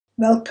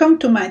Welcome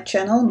to my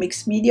channel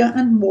Mixed Media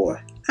and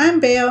More. I'm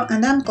Bea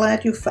and I'm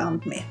glad you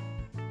found me.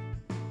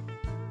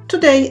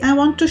 Today I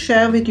want to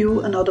share with you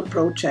another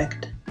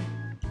project.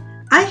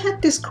 I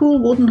had these cool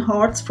wooden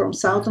hearts from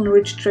Southern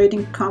Ridge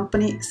Trading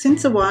Company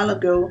since a while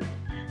ago,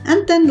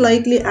 and then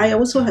lately I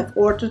also have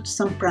ordered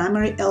some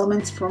primary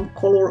elements from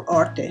Color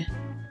Arte.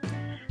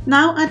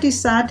 Now I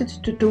decided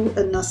to do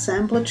an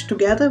assemblage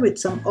together with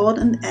some odds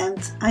and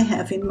ends I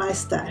have in my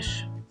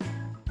stash.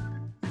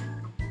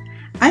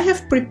 I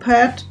have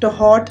prepared the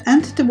heart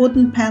and the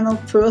wooden panel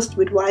first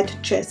with white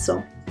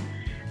gesso,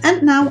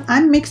 and now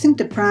I'm mixing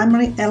the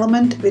primary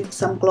element with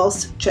some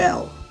gloss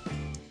gel.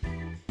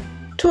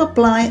 To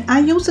apply, I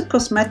use a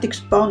cosmetic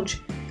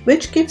sponge,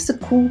 which gives a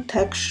cool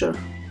texture.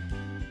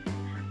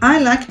 I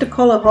like the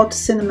color Hot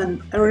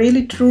Cinnamon, a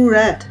really true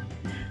red.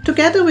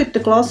 Together with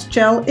the gloss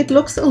gel, it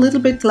looks a little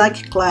bit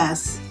like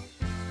glass.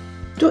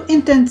 To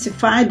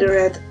intensify the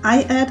red,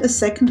 I add a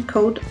second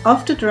coat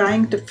after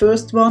drying the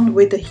first one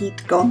with a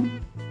heat gun.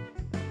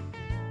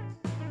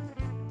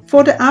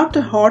 For the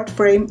outer heart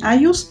frame, I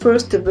use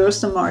first the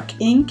Versamark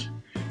ink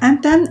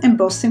and then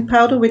embossing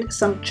powder with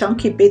some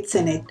chunky bits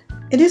in it.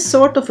 It is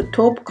sort of a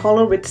taupe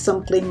color with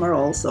some glimmer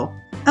also.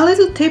 A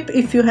little tip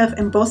if you have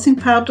embossing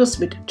powders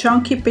with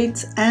chunky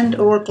bits and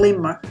or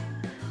glimmer.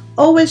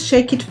 Always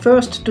shake it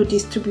first to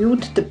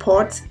distribute the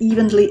parts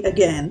evenly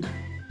again.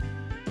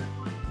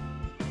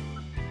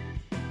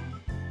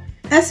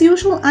 As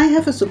usual, I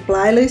have a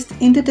supply list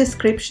in the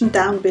description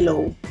down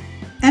below.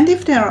 And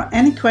if there are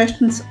any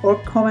questions or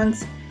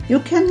comments, you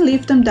can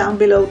leave them down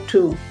below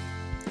too.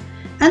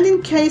 And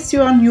in case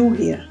you are new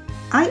here,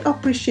 I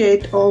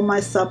appreciate all my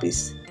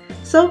subbies,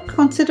 so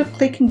consider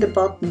clicking the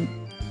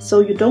button so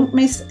you don't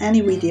miss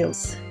any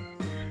videos.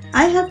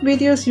 I have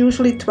videos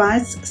usually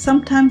twice,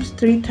 sometimes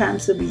 3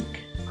 times a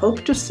week.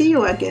 Hope to see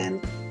you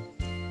again.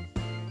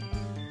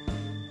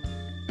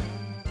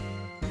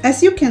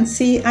 As you can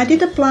see, I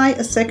did apply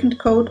a second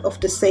coat of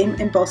the same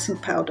embossing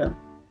powder.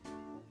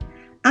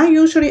 I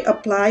usually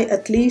apply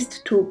at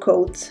least 2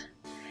 coats.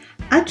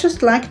 I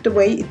just like the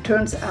way it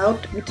turns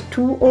out with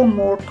 2 or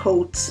more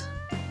coats.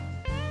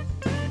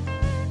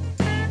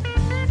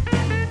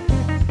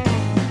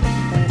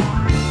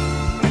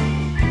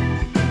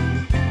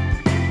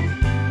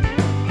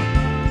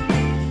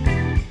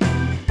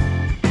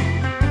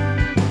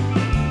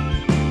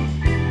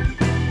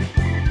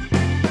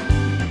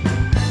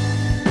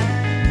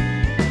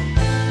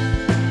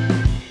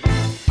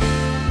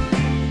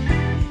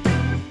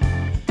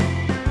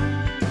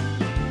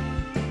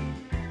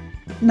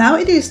 Now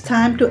it is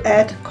time to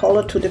add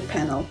color to the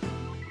panel.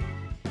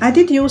 I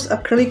did use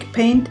acrylic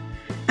paint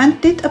and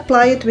did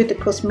apply it with a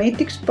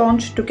cosmetic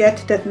sponge to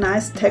get that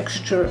nice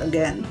texture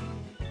again.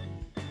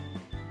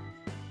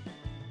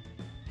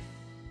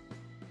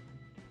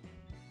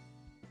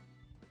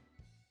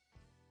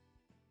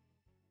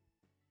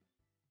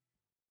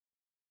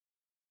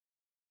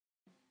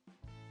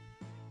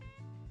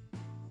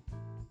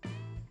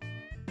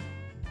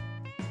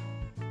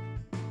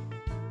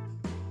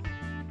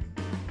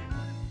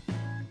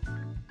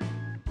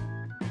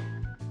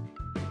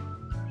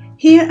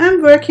 Here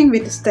I'm working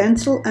with a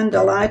stencil and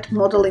a light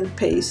modeling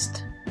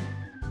paste.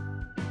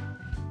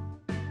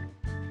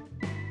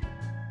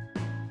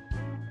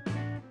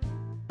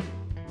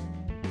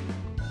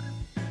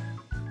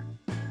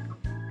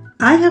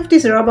 I have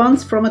these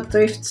rub-ons from a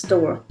thrift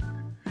store.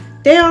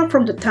 They are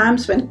from the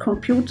times when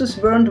computers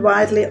weren't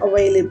widely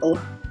available,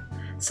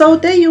 so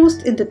they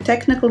used in the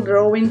technical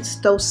drawings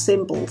those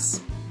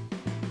symbols.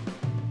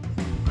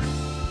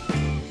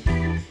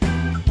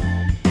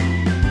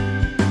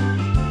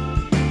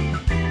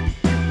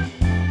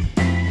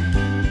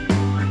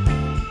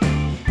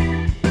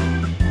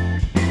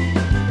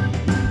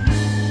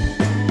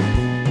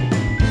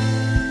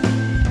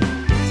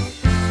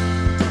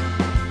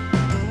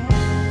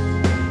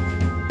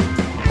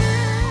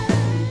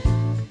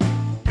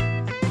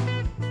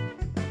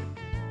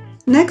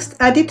 Next,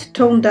 I did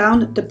tone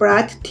down the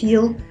bright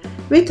teal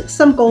with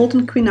some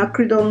golden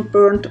quinacridone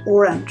burnt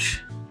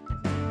orange.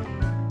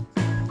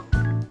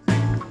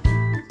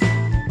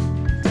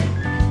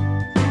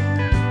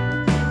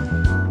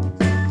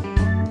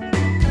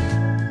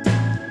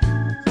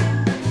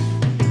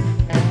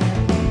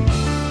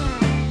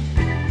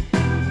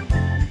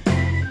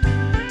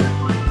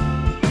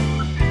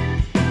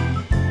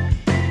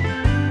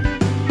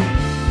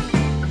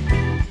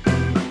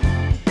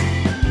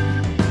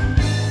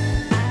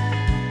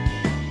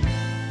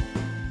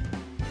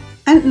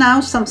 And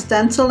now some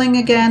stenciling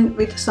again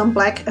with some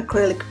black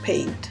acrylic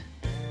paint.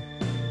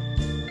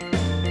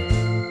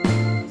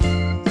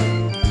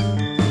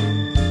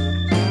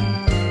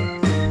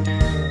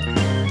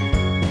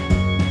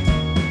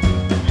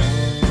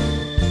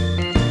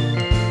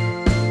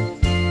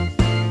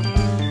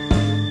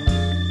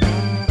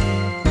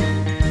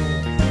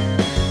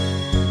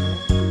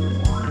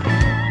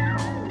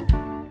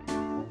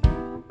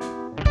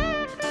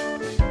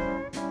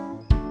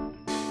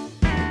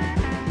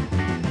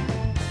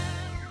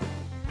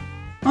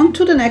 On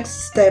to the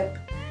next step.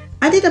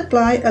 I did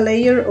apply a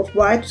layer of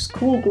white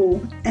school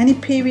glue, any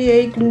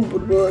PVA glue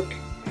would work,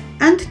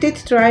 and did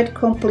dry it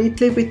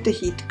completely with the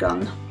heat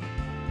gun.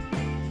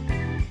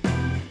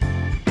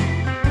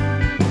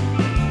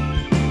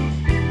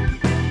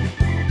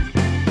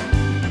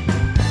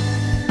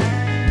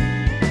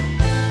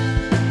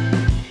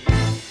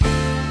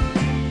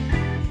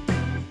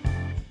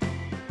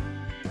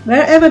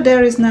 Wherever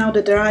there is now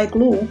the dry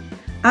glue,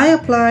 I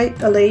apply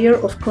a layer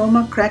of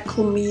Chroma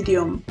Crackle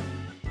Medium.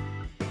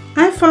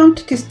 I found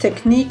this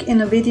technique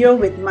in a video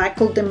with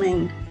Michael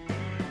Deming.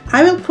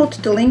 I will put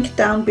the link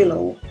down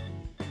below.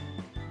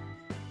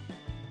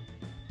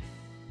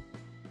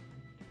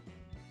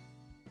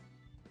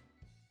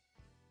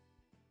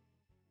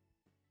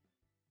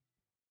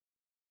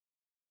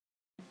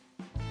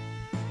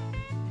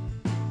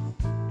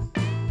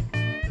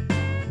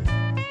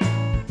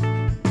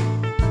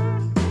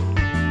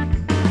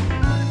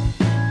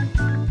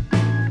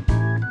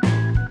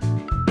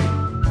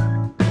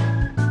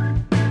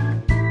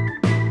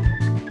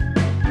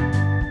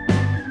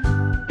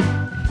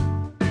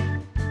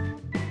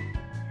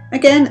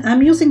 Again,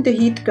 I'm using the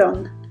heat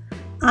gun.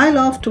 I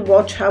love to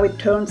watch how it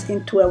turns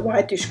into a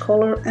whitish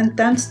color and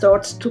then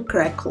starts to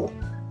crackle.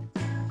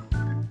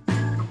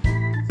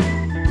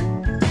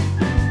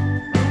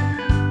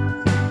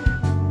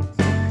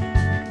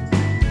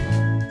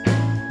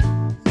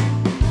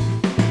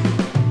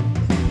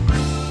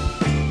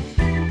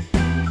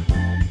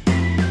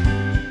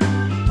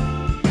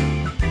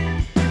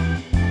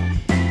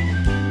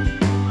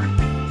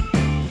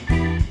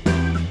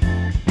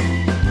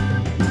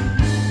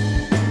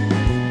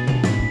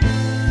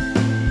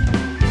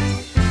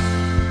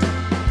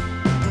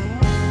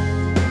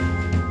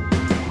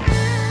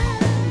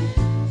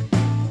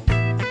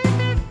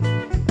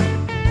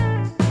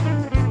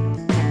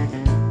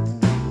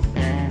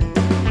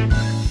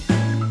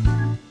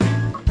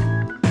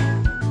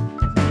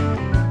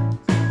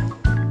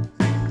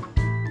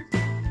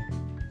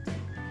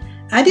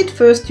 I did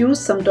first use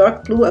some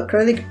dark blue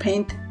acrylic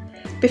paint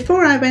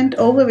before I went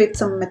over with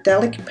some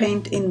metallic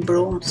paint in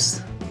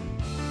bronze.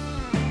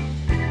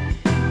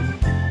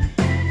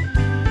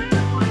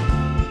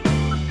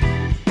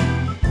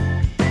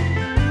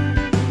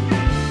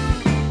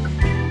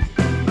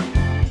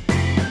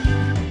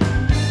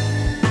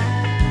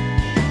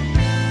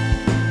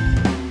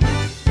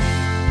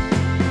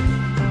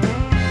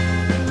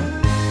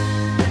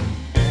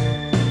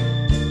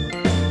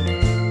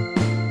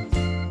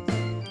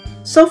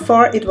 So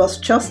far it was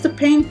just the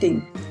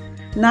painting.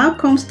 Now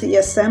comes the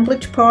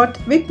assemblage part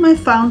with my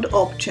found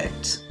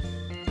objects.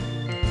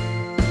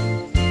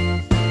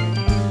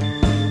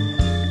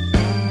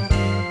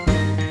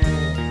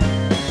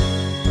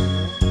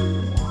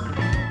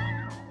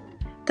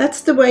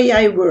 That's the way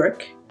I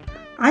work.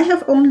 I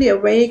have only a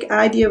vague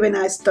idea when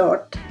I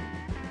start.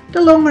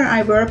 The longer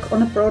I work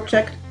on a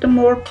project, the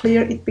more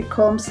clear it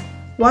becomes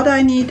what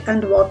I need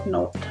and what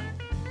not.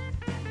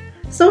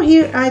 So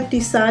here I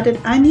decided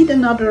I need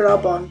another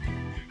rub-on.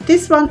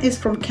 This one is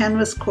from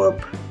Canvas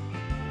Corp.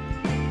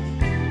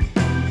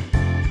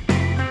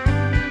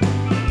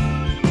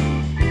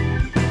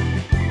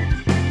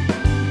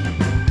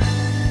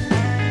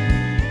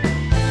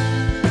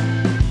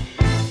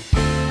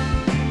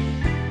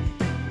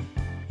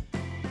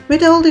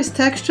 With all this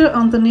texture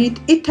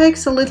underneath, it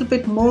takes a little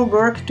bit more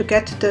work to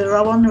get the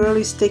rub-on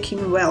really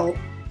sticking well.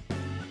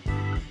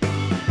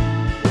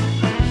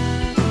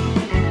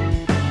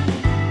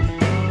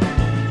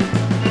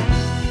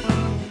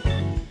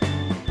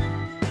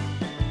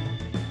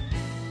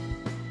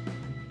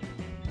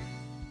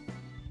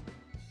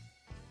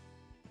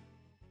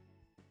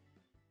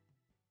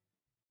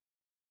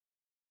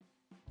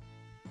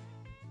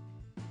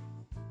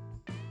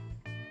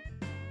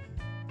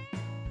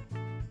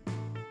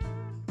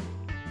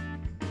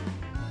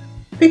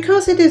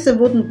 Because it is a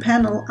wooden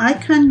panel, I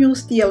can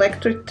use the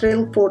electric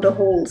drill for the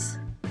holes.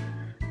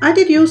 I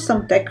did use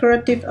some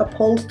decorative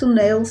upholstery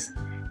nails,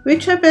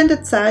 which I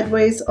bended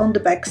sideways on the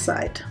back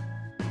side.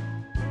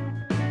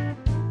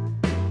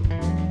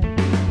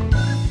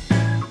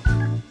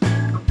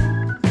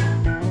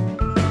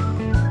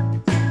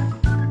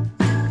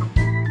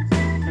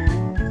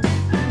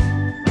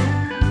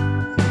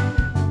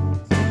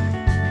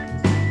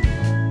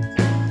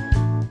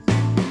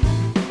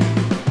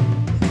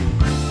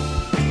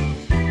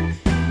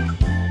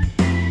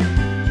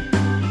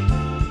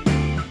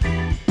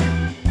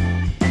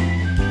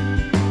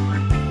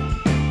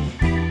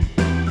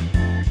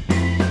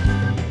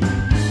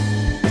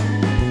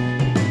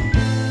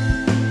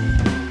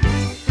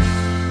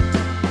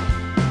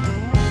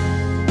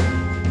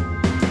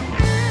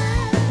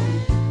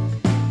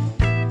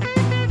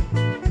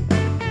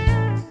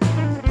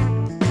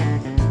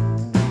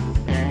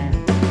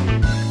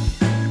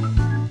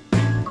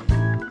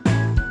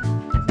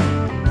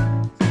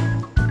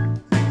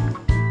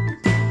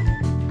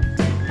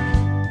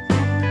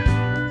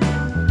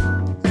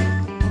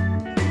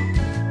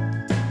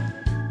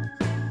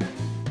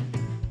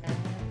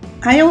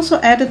 I also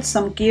added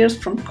some gears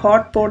from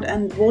cardboard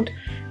and wood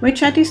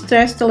which I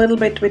distressed a little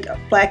bit with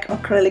black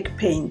acrylic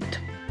paint.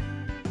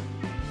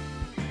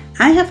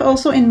 I have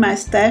also in my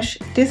stash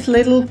these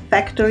little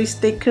factory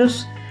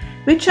stickers,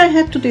 which I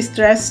had to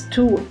distress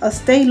too,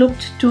 as they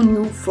looked too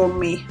new for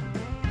me.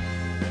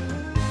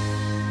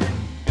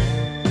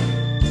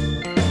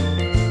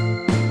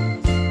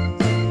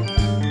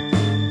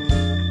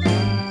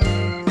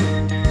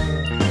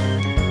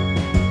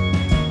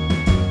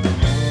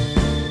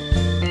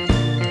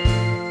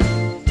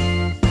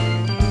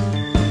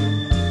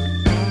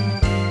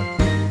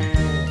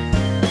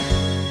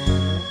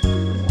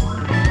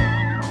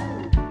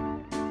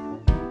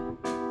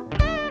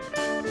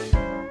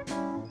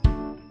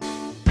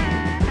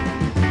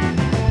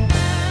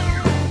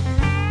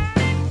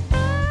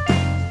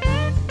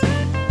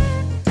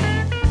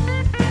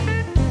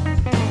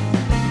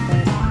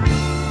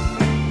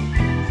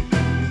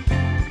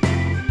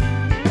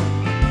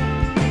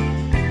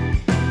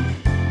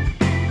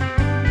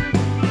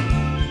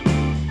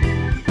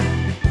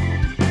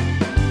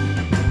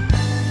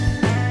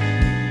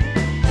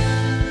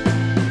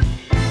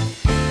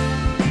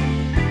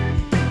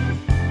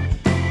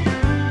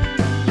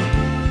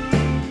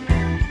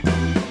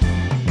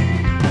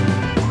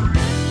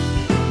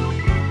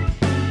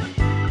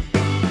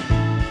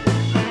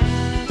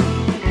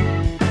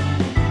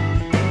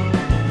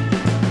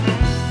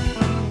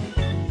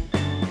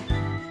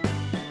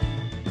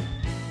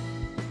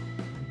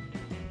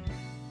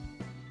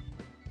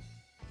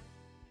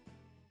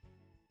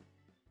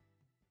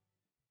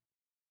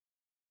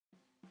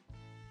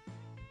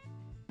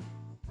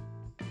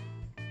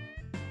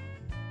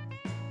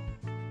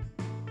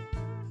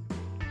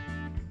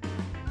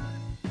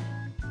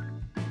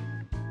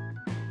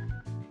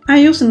 I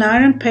use an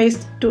iron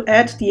paste to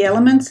add the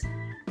elements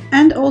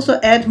and also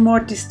add more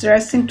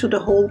distressing to the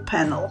whole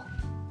panel.